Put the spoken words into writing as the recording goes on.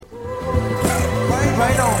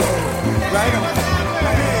Right on. Right on. Right on.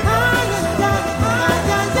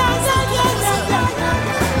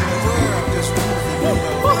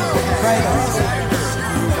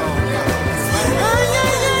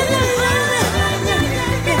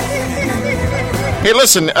 Hey,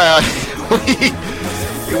 listen,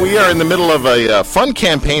 we are in the middle of a fun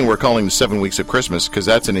campaign we're calling the 7 Weeks of Christmas, because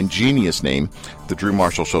that's an ingenious name. The Drew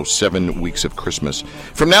Marshall Show, 7 Weeks of Christmas.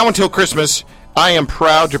 From now until Christmas, I am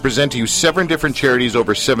proud to present to you 7 different charities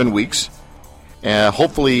over 7 weeks.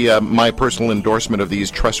 Hopefully, my personal endorsement of these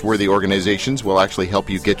trustworthy organizations will actually help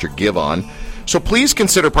you get your give on. So please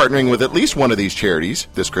consider partnering with at least one of these charities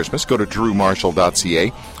this Christmas. Go to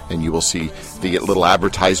drewmarshall.ca and you will see the little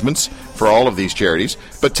advertisements for all of these charities.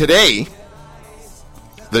 But today,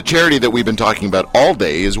 the charity that we've been talking about all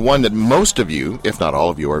day is one that most of you, if not all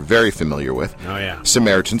of you, are very familiar with. Oh, yeah.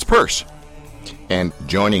 Samaritan's Purse. And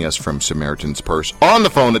joining us from Samaritan's Purse on the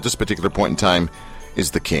phone at this particular point in time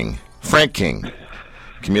is the King, Frank King,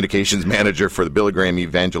 Communications Manager for the Billy Graham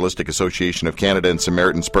Evangelistic Association of Canada and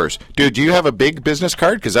Samaritan's Purse. Dude, do you have a big business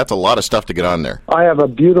card? Because that's a lot of stuff to get on there. I have a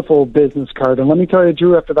beautiful business card. And let me tell you,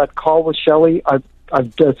 Drew, after that call with Shelley,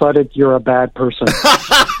 I've decided you're a bad person.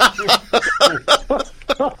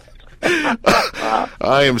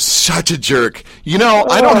 I am such a jerk. You know,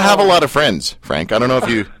 I don't have a lot of friends, Frank. I don't know if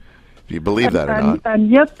you believe that or not.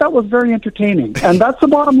 And yet that was very entertaining. And that's the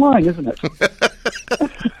bottom line, isn't it?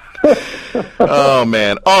 Oh,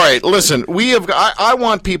 man. All right, listen, I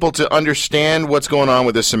want people to understand what's going on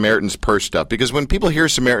with this Samaritan's Purse stuff, because when people hear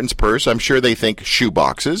Samaritan's Purse, I'm sure they think shoe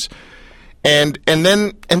boxes. And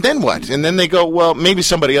then what? And then they go, well, maybe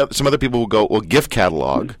some other people will go, well, gift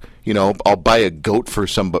catalog. You know, I'll buy a goat for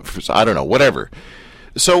I don't know, whatever.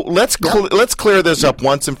 So let's clear this up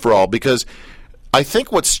once and for all, because I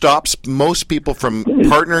think what stops most people from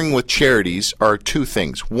partnering with charities are 2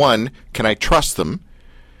 things. 1, can I trust them?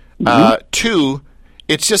 2,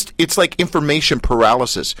 it's like information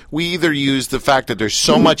paralysis. We either use the fact that there's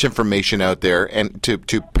so much information out there and to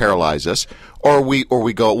paralyze us, or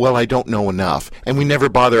we go, well, I don't know enough, and we never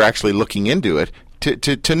bother actually looking into it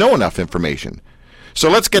to know enough information. So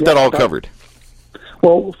let's get that all covered.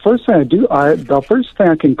 Well, first thing the first thing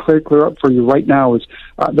I can clear up for you right now is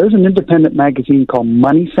there's an independent magazine called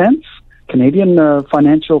Money Sense, Canadian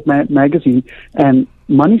financial magazine, and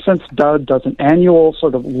Money Sense does an annual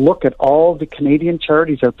sort of look at all the Canadian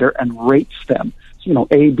charities out there and rates them. You know,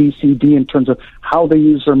 A, B, C, D in terms of how they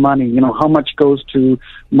use their money, you know, how much goes to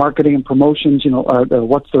marketing and promotions, you know,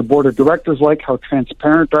 what's their board of directors like, how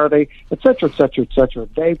transparent are they, et cetera, et cetera, et cetera.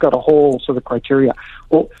 They've got a whole sort of criteria.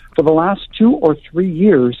 Well, for the last 2 or 3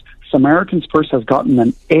 years, Samaritan's Purse has gotten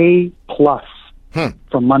an A+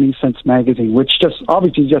 from Money Sense magazine, which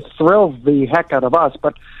obviously thrills the heck out of us.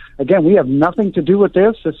 But again, we have nothing to do with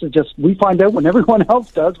this. This is just, we find out when everyone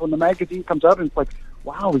else does, when the magazine comes out, and it's like,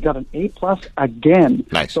 wow, we got an A+ again.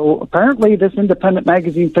 Nice. So apparently this independent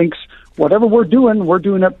magazine thinks whatever we're doing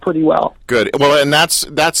it pretty well. Good. Well, and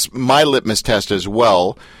that's my litmus test as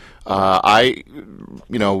well. I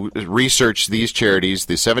researched these charities,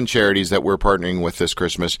 the 7 charities that we're partnering with this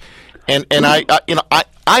Christmas, and I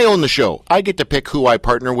own the show. I get to pick who I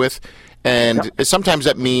partner with. And sometimes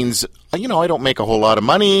that means, I don't make a whole lot of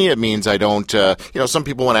money. It means I don't, some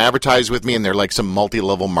people want to advertise with me and they're like some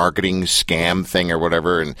multi-level marketing scam thing or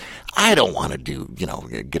whatever. And I don't want to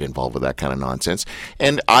get involved with that kind of nonsense.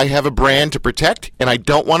 And I have a brand to protect, and I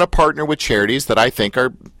don't want to partner with charities that I think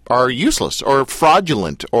are useless or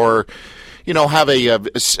fraudulent or, have a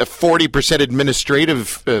 40% administrative,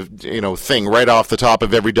 thing right off the top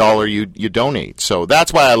of every dollar you donate. So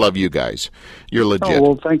that's why I love you guys. You're legit. Oh,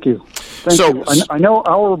 well, thank you. Thank you. I know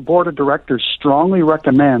our board of directors strongly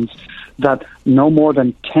recommends that no more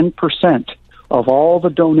than 10% of all the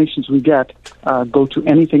donations we get go to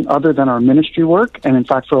anything other than our ministry work. And in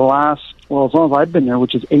fact, for the last, as long as I've been there,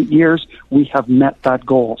 which is 8 years, we have met that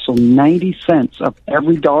goal. So 90 cents of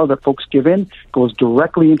every dollar that folks give in goes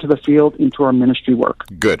directly into the field, into our ministry work.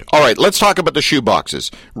 Good. All right, let's talk about the shoe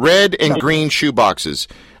boxes. Red and green shoe boxes.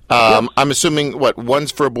 I'm assuming,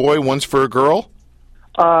 one's for a boy, one's for a girl?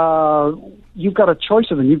 You've got a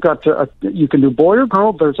choice of them. You've got you can do boy or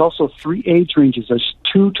girl. There's also 3 age ranges. There's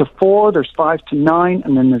 2 to 4, there's 5 to 9,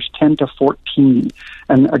 and then there's 10 to 14.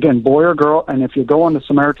 And again, boy or girl. And if you go on to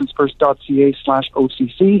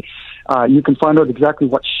SamaritansPurse.ca/OCC, you can find out exactly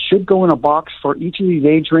what should go in a box for each of these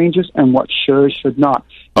age ranges and what should not.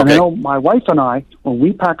 And I know my wife and I, when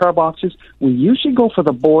we pack our boxes, we usually go for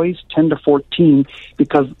the boys 10 to 14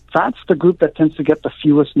 because that's the group that tends to get the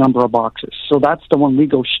fewest number of boxes. So that's the one we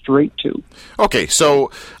go straight to. Okay, so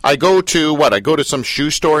I go to some shoe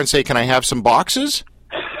store and say, can I have some boxes?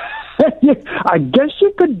 I guess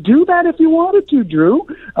you could do that if you wanted to, Drew.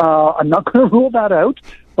 I'm not going to rule that out.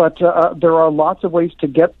 But there are lots of ways to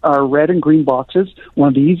get our red and green boxes. One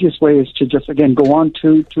of the easiest ways is to just, again, go on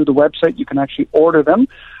to the website. You can actually order them.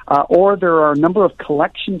 Or there are a number of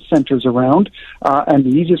collection centers around. And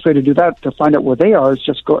the easiest way to do that, to find out where they are, is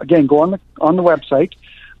just go on the website.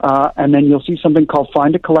 And then you'll see something called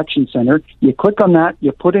Find a Collection Center. You click on that,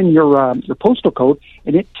 you put in your postal code,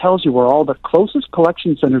 and it tells you where all the closest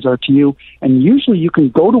collection centers are to you. And usually you can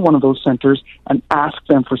go to one of those centers and ask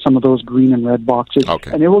them for some of those green and red boxes. Okay.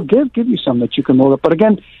 And it will give you some that you can load up. But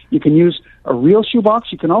again, you can use a real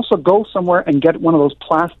shoebox. You can also go somewhere and get one of those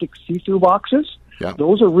plastic see-through boxes. Yeah.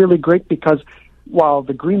 Those are really great because while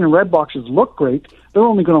the green and red boxes look great, they're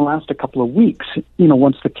only going to last a couple of weeks,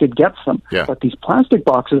 once the kid gets them. Yeah. But these plastic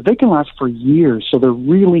boxes, they can last for years, so they're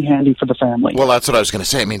really handy for the family. Well, that's what I was going to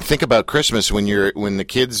say. I mean, think about Christmas when the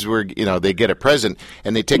kids were, they get a present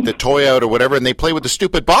and they take the toy out or whatever and they play with the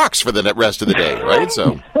stupid box for the rest of the day, right?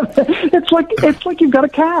 So it's like you've got a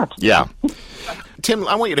cat. Yeah. Tim,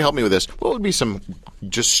 I want you to help me with this. What would be some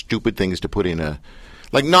just stupid things to put in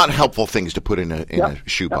not helpful things to put in a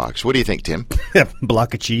shoebox? What do you think, Tim?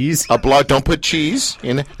 Block of cheese. Don't put cheese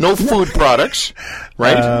in it. No food products,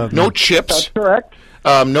 right? No chips. That's correct.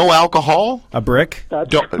 No alcohol. A brick.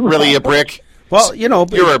 Really a brick? Well, you're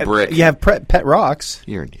a brick. You have pet rocks.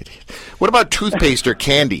 You're an idiot. What about toothpaste or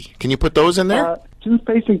candy? Can you put those in there?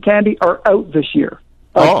 Toothpaste and candy are out this year.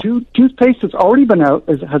 Oh. Toothpaste has already been out,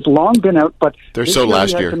 has long been out, but they're so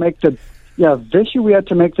last year. This year we had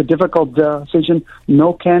to make the difficult decision,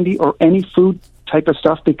 no candy or any food type of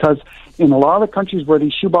stuff, because in a lot of the countries where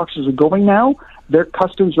these shoeboxes are going now, their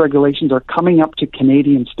customs regulations are coming up to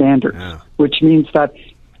Canadian standards, which means that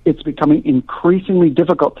it's becoming increasingly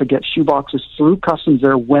difficult to get shoeboxes through customs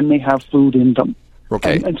there when they have food in them.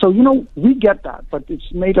 Okay. And so, we get that, but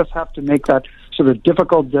it's made us have to make that sort of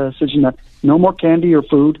difficult decision that no more candy or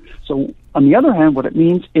food. So, on the other hand, what it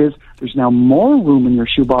means is there's now more room in your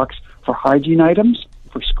shoebox for hygiene items,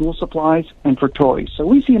 for school supplies, and for toys. So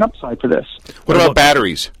we see an upside for this. What about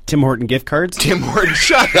batteries? Tim Horton gift cards? Tim Horton,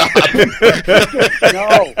 shut up.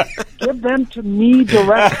 No, give them to me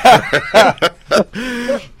directly.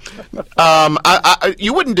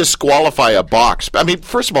 You wouldn't disqualify a box. I mean,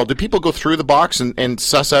 first of all, do people go through the box and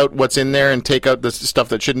suss out what's in there and take out the stuff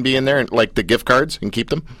that shouldn't be in there, like the gift cards, and keep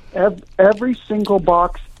them? Every single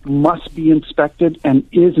box must be inspected and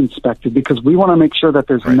is inspected, because we want to make sure that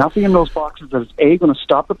there's nothing in those boxes that is A, going to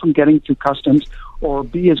stop it from getting through customs, or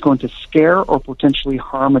B, is going to scare or potentially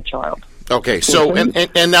harm a child. Okay, so and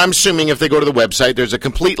I'm assuming if they go to the website, there's a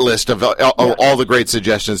complete list of all the great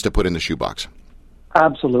suggestions to put in the shoebox.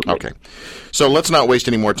 Absolutely. Okay, so let's not waste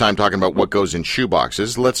any more time talking about what goes in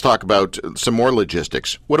shoeboxes. Let's talk about some more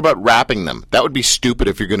logistics. What about wrapping them? That would be stupid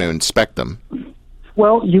if you're going to inspect them.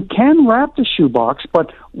 Well, you can wrap the shoebox,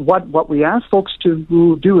 but what we ask folks to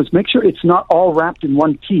do is make sure it's not all wrapped in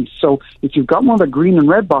one piece. So if you've got one of the green and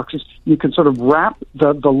red boxes, you can sort of wrap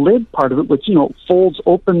the lid part of it, which, folds,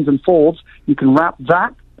 opens, and folds. You can wrap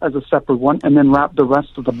that as a separate one and then wrap the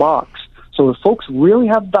rest of the box. So if folks really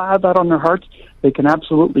have that on their hearts, they can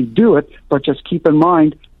absolutely do it, but just keep in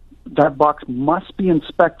mind that box must be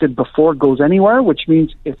inspected before it goes anywhere, which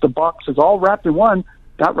means if the box is all wrapped in one,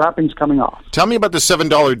 that wrapping's coming off. Tell me about the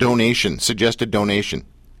 $7 suggested donation.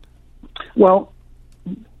 Well,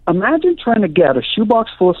 imagine trying to get a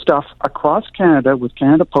shoebox full of stuff across Canada with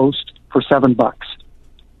Canada Post for $7.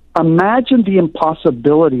 Imagine the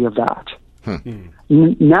impossibility of that.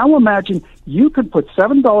 Now imagine you could put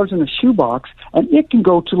 $7 in a shoebox and it can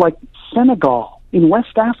go to like Senegal in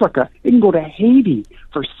West Africa. It can go to Haiti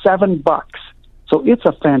for $7. So it's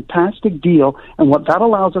a fantastic deal, and what that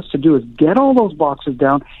allows us to do is get all those boxes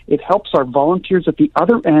down. It helps our volunteers at the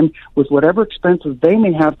other end with whatever expenses they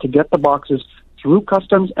may have to get the boxes through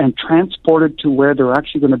customs and transported to where they're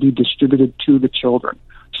actually going to be distributed to the children.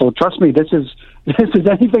 So trust me, this is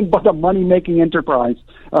anything but a money-making enterprise.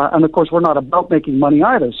 And, of course, we're not about making money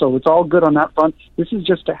either, so it's all good on that front. This is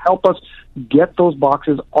just to help us get those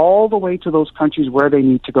boxes all the way to those countries where they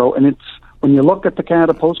need to go, and it's when you look at the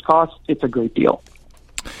Canada Post costs, it's a great deal.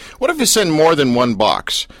 What if you send more than one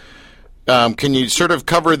box? Can you sort of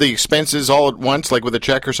cover the expenses all at once, like with a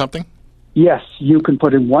check or something? Yes, you can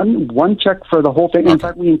put in one check for the whole thing. Okay. In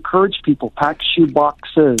fact, we encourage people, pack shoe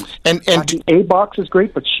boxes. And Packing a box is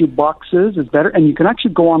great, but shoe boxes is better. And you can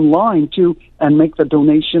actually go online, too, and make the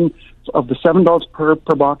donation of the $7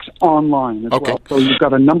 per box online as well. So you've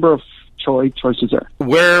got a number of choices there.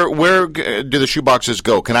 Where do the shoe boxes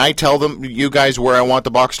go? Can I tell them, you guys, where I want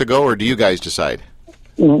the box to go, or do you guys decide?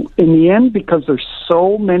 In the end, because there's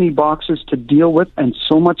so many boxes to deal with and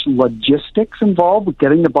so much logistics involved with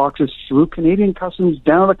getting the boxes through Canadian customs,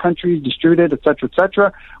 down the countries, distributed, et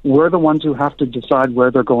cetera, we're the ones who have to decide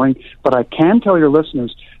where they're going. But I can tell your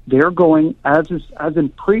listeners, they're going, as in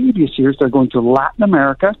previous years, they're going to Latin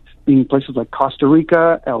America, being places like Costa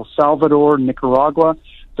Rica, El Salvador, Nicaragua.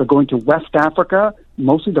 They're going to West Africa,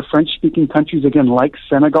 mostly the French-speaking countries, again, like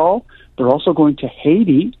Senegal. They're also going to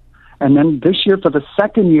Haiti. And then this year, for the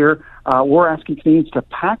second year, we're asking Canadians to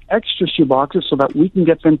pack extra shoeboxes so that we can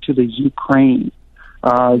get them to the Ukraine.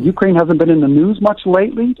 Ukraine hasn't been in the news much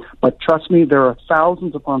lately, but trust me, there are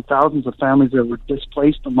thousands upon thousands of families that were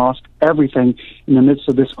displaced and lost everything in the midst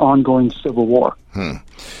of this ongoing civil war.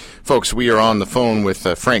 Folks, we are on the phone with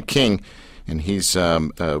Frank King, and he's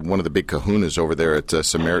one of the big kahunas over there at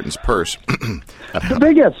Samaritan's Purse. The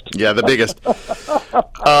biggest. Yeah, the biggest.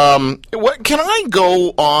 Can I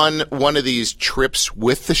go on one of these trips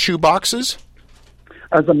with the shoe boxes?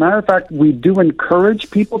 As a matter of fact, we do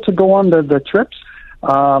encourage people to go on the trips.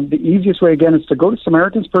 The easiest way, again, is to go to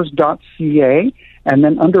SamaritansPurse.ca, and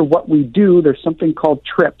then under what we do, there's something called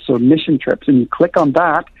trips or mission trips, and you click on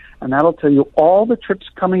that, and that'll tell you all the trips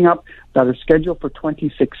coming up that are scheduled for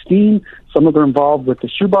 2016. Some of them are involved with the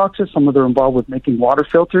shoeboxes. Some of them are involved with making water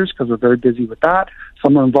filters because we're very busy with that.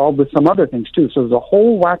 Some are involved with some other things too. So there's a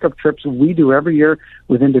whole whack of trips we do every year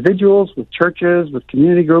with individuals, with churches, with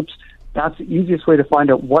community groups. That's the easiest way to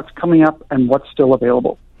find out what's coming up and what's still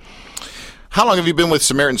available. How long have you been with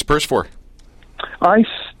Samaritan's Purse for? I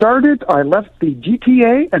left the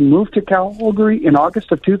GTA and moved to Calgary in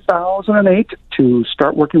August of 2008 to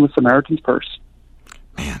start working with Samaritan's Purse.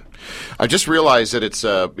 Man, I just realized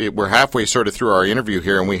that we're halfway sort of through our interview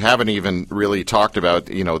here, and we haven't even really talked about,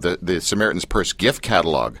 the Samaritan's Purse gift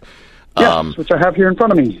catalog. Yes, which I have here in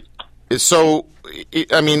front of me. So,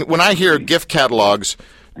 I mean, when I hear gift catalogs,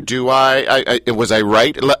 was I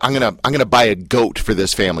right? I'm gonna buy a goat for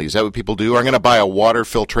this family. Is that what people do? Or I'm gonna buy a water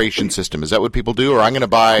filtration system. Is that what people do? Or I'm gonna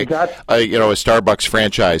buy a Starbucks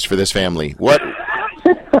franchise for this family. What?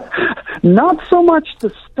 Not so much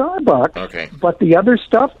the Starbucks, okay, but the other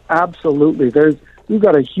stuff. Absolutely, we've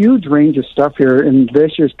got a huge range of stuff here in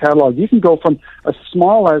this year's catalog. You can go from as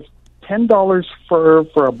small as $10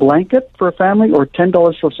 for a blanket for a family, or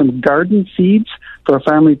 $10 for some garden seeds for a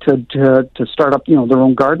family to start up, their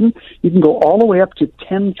own garden. You can go all the way up to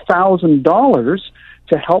 $10,000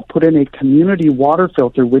 to help put in a community water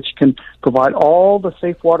filter, which can provide all the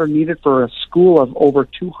safe water needed for a school of over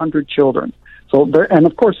 200 children. So and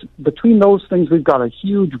of course, between those things, we've got a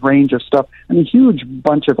huge range of stuff and a huge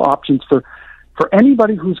bunch of options for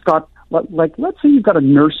anybody who's got, like, let's say you've got a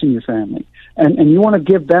nurse in your family, and you want to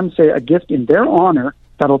give them, say, a gift in their honor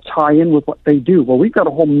that'll tie in with what they do. Well, we've got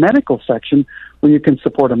a whole medical section where you can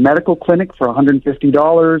support a medical clinic for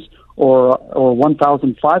 $150 or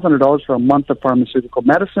 $1,500 for a month of pharmaceutical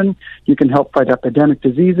medicine. You can help fight epidemic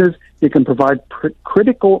diseases. You can provide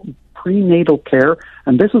critical prenatal care.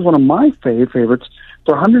 And this is one of my favorites.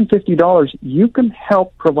 For $150, you can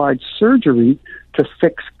help provide surgery to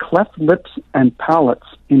fix cleft lips and palates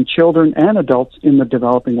in children and adults in the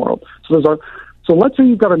developing world. So let's say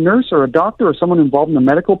you've got a nurse or a doctor or someone involved in the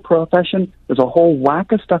medical profession. There's a whole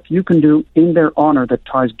whack of stuff you can do in their honor that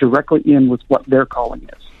ties directly in with what their calling is.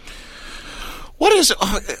 What is,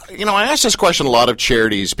 I ask this question a lot of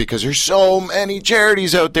charities because there's so many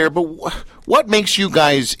charities out there, but what makes you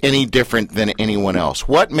guys any different than anyone else?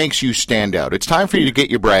 What makes you stand out? It's time for you to get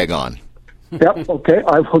your brag on. Yep, okay,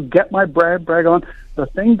 I will get my brag on. The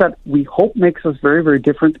thing that we hope makes us very, very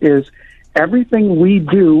different is everything we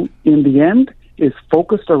do in the end is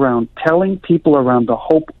focused around telling people around the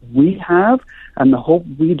hope we have and the hope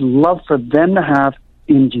we'd love for them to have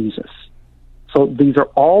in Jesus. So these are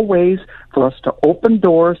all ways for us to open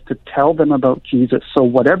doors to tell them about Jesus. So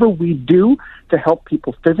whatever we do to help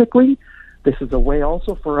people physically, this is a way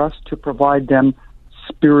also for us to provide them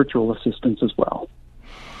spiritual assistance as well.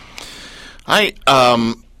 I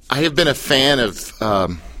have been a fan of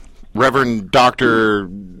Reverend Dr.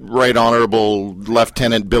 Right Honorable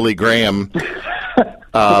Lieutenant Billy Graham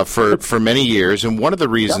for many years, and one of the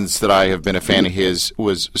reasons that I have been a fan of his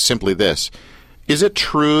was simply this. Is it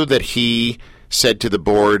true that he said to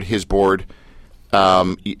his board,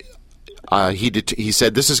 he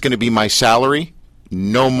said, "This is going to be my salary,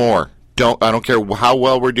 no more. I don't care how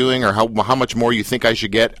well we're doing or how much more you think I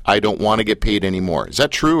should get. I don't want to get paid anymore." Is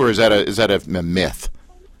that true, or is that a myth?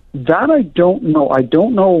 That I don't know. I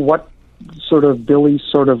don't know what sort of Billy's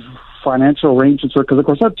sort of financial arrangements are, because of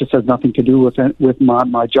course that just has nothing to do with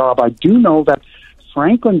my job. I do know that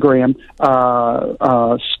Franklin Graham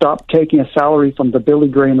stopped taking a salary from the Billy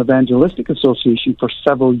Graham Evangelistic Association for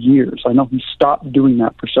several years. I know he stopped doing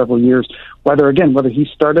that for several years. Whether he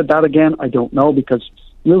started that again, I don't know, because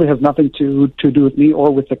it really has nothing to do with me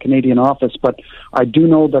or with the Canadian office. But I do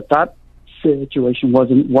know that situation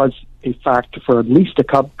was a fact for at least a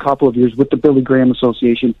couple of years with the Billy Graham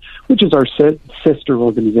Association, which is our sister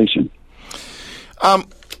organization.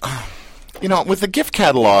 With the gift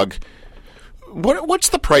catalog, what's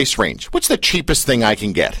the price range? What's the cheapest thing I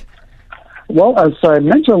can get? Well, as I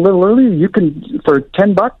mentioned a little earlier, you can, for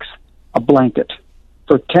 $10, a blanket.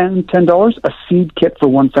 For $10, a seed kit for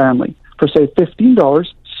one family. For, say, $15,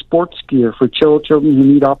 sports gear for children who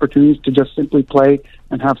need opportunities to just simply play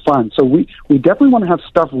and have fun. So we definitely want to have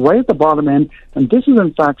stuff right at the bottom end, and this is,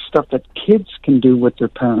 in fact, stuff that kids can do with their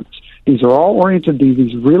parents. These are all oriented to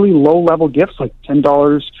these really low-level gifts, like $10,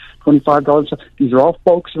 $25. These are all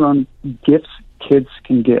focused on gifts kids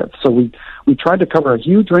can give. So we tried to cover a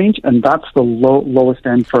huge range, and that's the lowest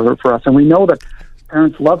end for us. And we know that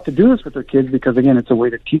parents love to do this with their kids because, again, it's a way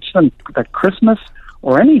to teach them that Christmas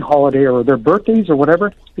or any holiday or their birthdays or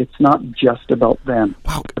whatever, it's not just about them.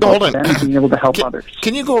 Wow, it's hold about on. them being able to help others.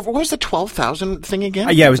 Can you go over, what was the 12,000 thing again?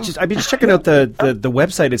 Yeah, I've been just checking out the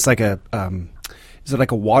website. It's like is it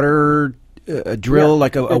like a water drill,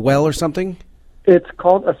 like a well or something? It's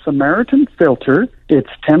called a Samaritan filter. It's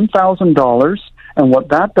 $10,000, and what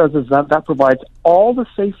that does is that provides all the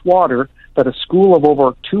safe water that a school of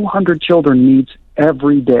over 200 children needs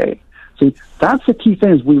every day. See, that's the key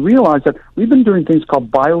thing, is we realize that we've been doing things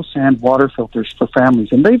called biosand water filters for families,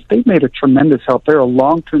 and they've made a tremendous help. They're a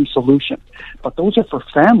long-term solution. But those are for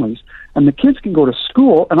families, and the kids can go to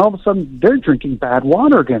school, and all of a sudden they're drinking bad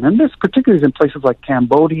water again. And this particularly is in places like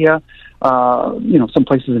Cambodia, some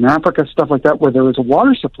places in Africa, stuff like that, where there is a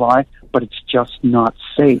water supply, but it's just not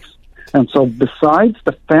safe. And so besides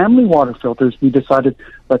the family water filters, we decided,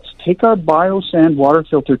 let's take our biosand water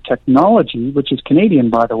filter technology, which is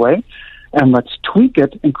Canadian, by the way, and let's tweak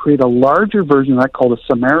it and create a larger version of that called a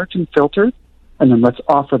Samaritan filter, and then let's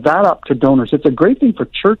offer that up to donors. It's a great thing for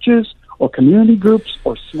churches or community groups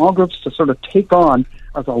or small groups to sort of take on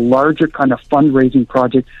as a larger kind of fundraising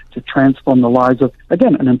project to transform the lives of,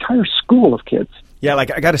 again, an entire school of kids. Yeah,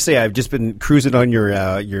 like I got to say, I've just been cruising on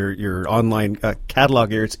your online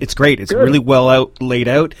catalog here. It's great. It's Good. really well laid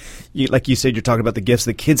out. Like you said, you're talking about the gifts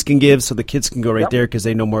the kids can give, so the kids can go right there because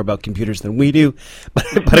they know more about computers than we do.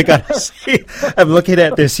 But I got to say, I'm looking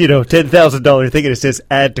at this, $10,000 thing, and it says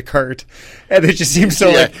add to cart, and it just seems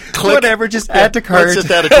so click. Whatever, just add to cart. Let's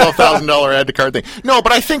just add a $12,000 add to cart thing. No,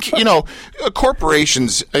 but I think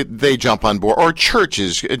corporations they jump on board, or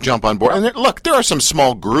churches jump on board. And look, there are some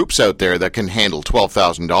small groups out there that can handle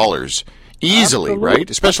 $12,000 easily, Absolutely. Right?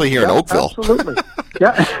 Especially here in Oakville. Absolutely.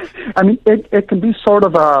 Yeah. I mean, it can be sort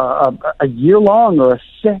of a year-long or a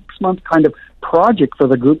 6-month kind of project for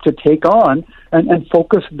the group to take on and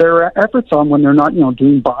focus their efforts on when they're not,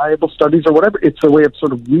 doing Bible studies or whatever. It's a way of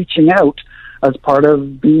sort of reaching out as part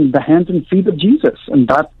of being the hands and feet of Jesus, and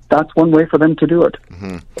that's one way for them to do it.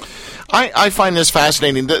 Mm-hmm. I find this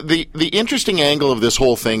fascinating. The interesting angle of this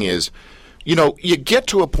whole thing is, you get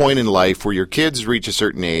to a point in life where your kids reach a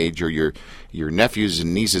certain age, or your nephews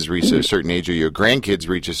and nieces reach a certain age, or your grandkids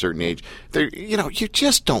reach a certain age. You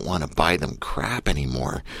just don't want to buy them crap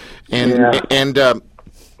anymore. And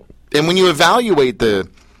when you evaluate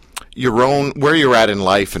your own, where you're at in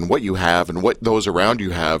life and what you have and what those around you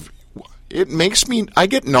have, I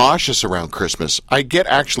get nauseous around Christmas. I get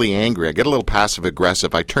actually angry. I get a little passive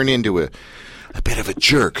aggressive. I turn into a bit of a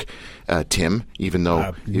jerk. Tim, even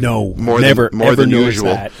though more than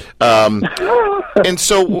usual. And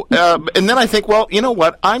so, and then I think, well, you know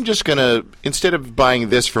what? I'm just gonna, instead of buying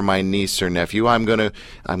this for my niece or nephew, I'm gonna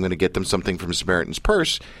get them something from Samaritan's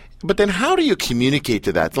Purse. But then, how do you communicate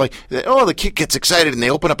to that? Like, the kid gets excited and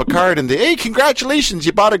they open up a card and hey, congratulations,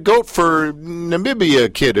 you bought a goat for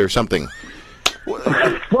Namibia kid or something.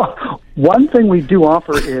 Well, one thing we do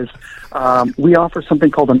offer is we offer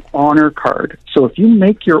something called an honor card. So if you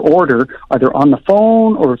make your order either on the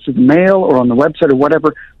phone or through the mail or on the website or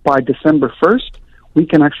whatever by December 1st, we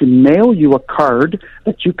can actually mail you a card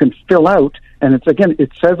that you can fill out. And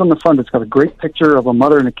it says on the front, it's got a great picture of a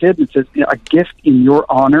mother and a kid. It says, a gift in your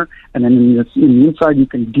honor. And then in the inside, you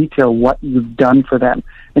can detail what you've done for them.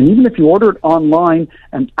 And even if you order it online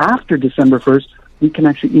and after December 1st, we can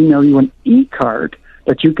actually email you an e-card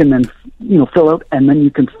that you can then, fill out, and then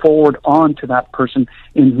you can forward on to that person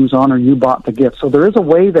in whose honor you bought the gift. So there is a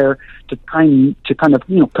way there to kind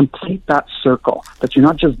of complete that circle, that you're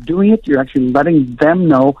not just doing it, you're actually letting them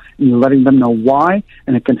know, and you're letting them know why,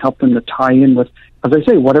 and it can help them to tie in with, as I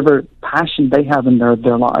say, whatever passion they have in their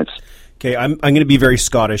lives. Okay, I'm going to be very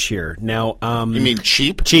Scottish here. Now, you mean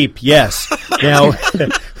cheap? Cheap, yes. Now,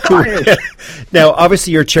 now,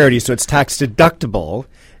 obviously, you're a charity, so it's tax deductible.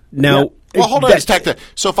 Now, well, hold on, it's tax.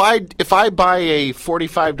 So if I buy a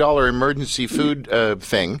 $45 emergency food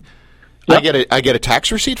thing, I get a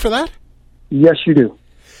tax receipt for that? Yes, you do.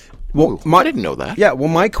 Well, I didn't know that. Yeah. Well,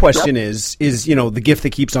 my question is the gift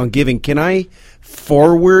that keeps on giving. Can I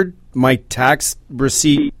forward my tax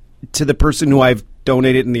receipt to the person who I've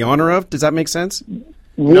donated in the honor of? Does that make sense?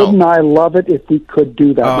 Wouldn't I love it if we could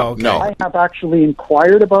do that? Oh, okay. No. I have actually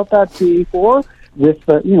inquired about that before with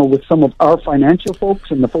with some of our financial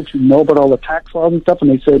folks and the folks who know about all the tax laws and stuff, and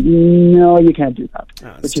they said, no, you can't do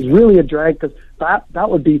that, which is really a drag, because that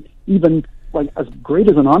would be, even like as great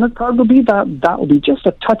as an honored card would be, that would be just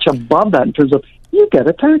a touch above that in terms of, you get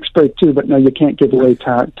a tax break too, but no, you can't give away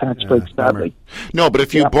tax breaks, sadly. No, but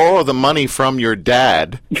if you borrow the money from your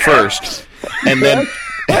dad first, and then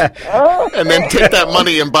take that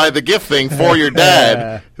money and buy the gift thing for your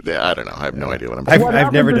dad, I don't know. I have no idea what I'm talking about.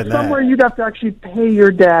 I've never done that. Somewhere you'd have to actually pay your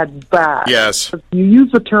dad back. Yes. You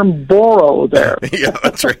use the term borrow there. Yeah,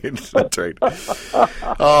 that's right. That's right.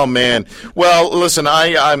 Oh, man. Well, listen,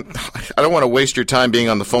 I don't want to waste your time being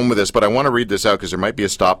on the phone with this, but I want to read this out because there might be a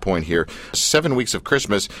stop point here. 7 weeks of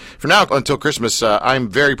Christmas. From now until Christmas, I'm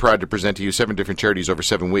very proud to present to you 7 different charities over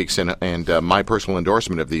 7 weeks, and my personal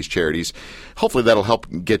endorsement of these charities. Hopefully that'll help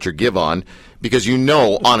get your give on, because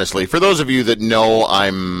honestly, for those of you that know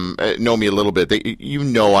me a little bit,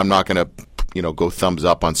 I'm not going to go thumbs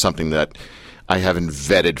up on something that I haven't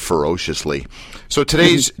vetted ferociously. So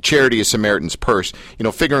today's charity is Samaritan's Purse.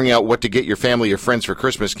 Figuring out what to get your family or friends for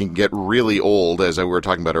Christmas can get really old, as we were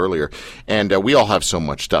talking about earlier. And we all have so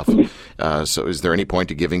much stuff. So is there any point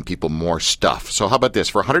to giving people more stuff? So how about this?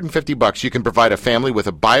 For $150, you can provide a family with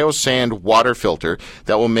a biosand water filter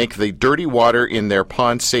that will make the dirty water in their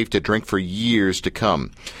pond safe to drink for years to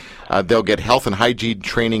come. They'll get health and hygiene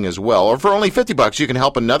training as well. Or for only $50, you can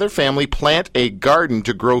help another family plant a garden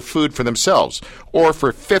to grow food for themselves. Or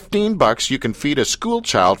for $15, you can feed a school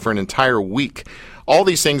child for an entire week. All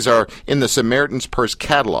these things are in the Samaritan's Purse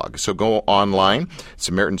catalog. So go online,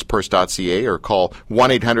 SamaritansPurse.ca, or call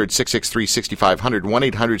 1-800-663-6500,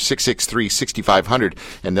 1-800-663-6500,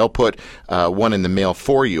 and they'll put one in the mail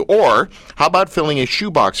for you. Or how about filling a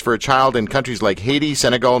shoebox for a child in countries like Haiti,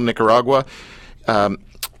 Senegal, Nicaragua?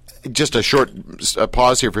 Just a short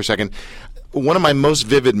pause here for a second. One of my most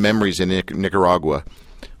vivid memories in Nicaragua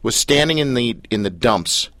was standing in the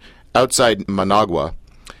dumps outside Managua,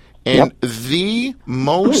 and the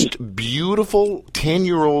most beautiful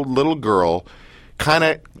 10-year-old little girl kind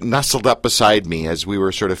of nestled up beside me as we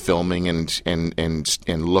were sort of filming and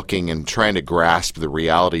looking and trying to grasp the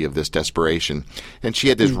reality of this desperation. And she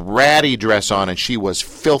had this ratty dress on, and she was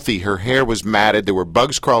filthy. Her hair was matted. There were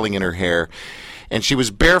bugs crawling in her hair. And she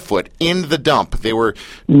was barefoot in the dump. They were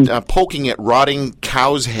poking at rotting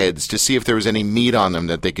cows' heads to see if there was any meat on them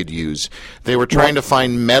that they could use. They were trying to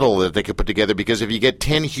find metal that they could put together, because if you get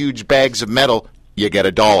 10 huge bags of metal, you get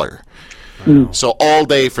 $1. So all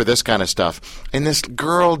day for this kind of stuff. And this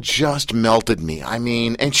girl just melted me. I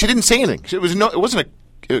mean, and she didn't say anything. It wasn't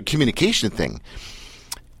a communication thing.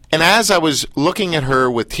 And as I was looking at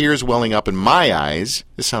her with tears welling up in my eyes,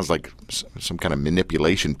 this sounds like some kind of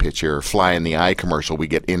manipulation picture or fly in the eye commercial we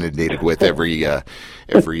get inundated with every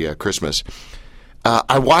Christmas.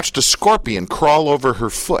 I watched a scorpion crawl over her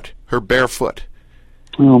foot, her bare foot.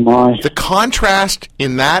 Oh, my. The contrast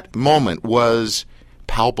in that moment was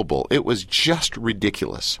palpable. It was just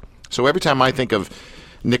ridiculous. So every time I think of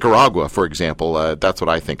Nicaragua, for example, that's what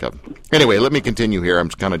I think of. Anyway, let me continue here. I'm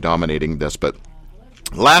kind of dominating this, but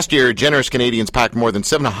last year, generous Canadians packed more than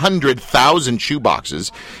 700,000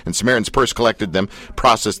 shoeboxes, and Samaritan's Purse collected them,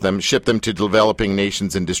 processed them, shipped them to developing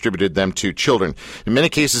nations, and distributed them to children. In many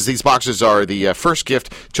cases, these boxes are the first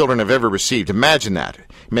gift children have ever received. Imagine that.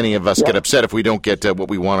 Many of us get upset if we don't get what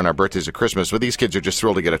we want on our birthdays or Christmas, but these kids are just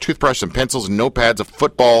thrilled to get a toothbrush, some pencils, notepads, a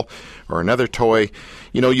football, or another toy.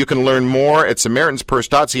 You can learn more at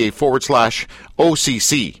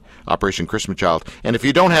SamaritansPurse.ca/OCC. Operation Christmas Child. And if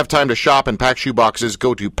you don't have time to shop and pack shoe boxes,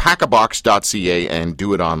 go to packabox.ca and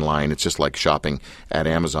do it online. It's just like shopping at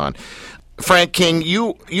Amazon. Frank King,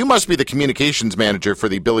 you must be the communications manager for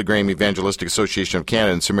the Billy Graham Evangelistic Association of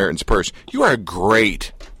Canada and Samaritan's Purse. You are a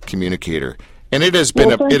great communicator. And it has been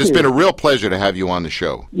Well, thank it has you. been a real pleasure to have you on the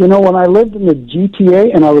show. You know, when I lived in the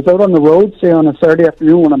GTA and I was out on the road, say on a Saturday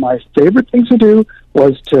afternoon, one of my favorite things to do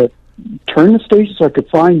was to turn the station so I could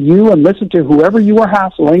find you and listen to whoever you were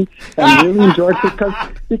hassling, and really enjoyed it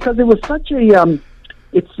because it was such a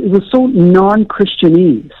it was so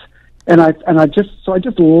non-Christianese. And I just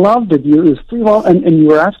loved it. It was free will, and you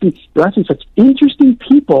were asking such interesting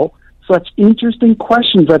people, such interesting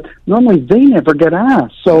questions that normally they never get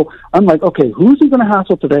asked. So I'm like, okay, who's he going to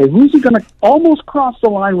hassle today? Who's he going to almost cross the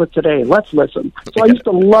line with today? Let's listen. So I used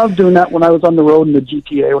to love doing that when I was on the road in the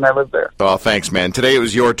GTA when I lived there. Oh, thanks, man. Today it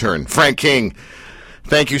was your turn. Frank King,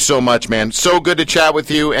 thank you so much, man. So good to chat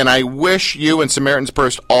with you, and I wish you and Samaritan's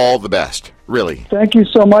Purse all the best. Really. Thank you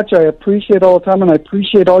so much. I appreciate all the time, and I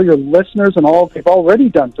appreciate all your listeners and all they've already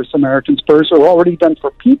done for Samaritan's Purse or already done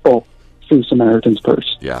for people through Samaritan's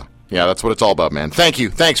Purse. Yeah. Yeah, that's what it's all about, man. Thank you.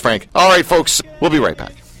 Thanks, Frank. All right, folks, we'll be right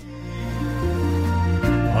back.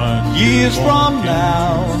 Years from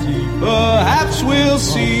now, perhaps we'll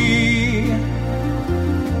see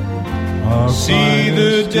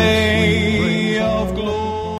the day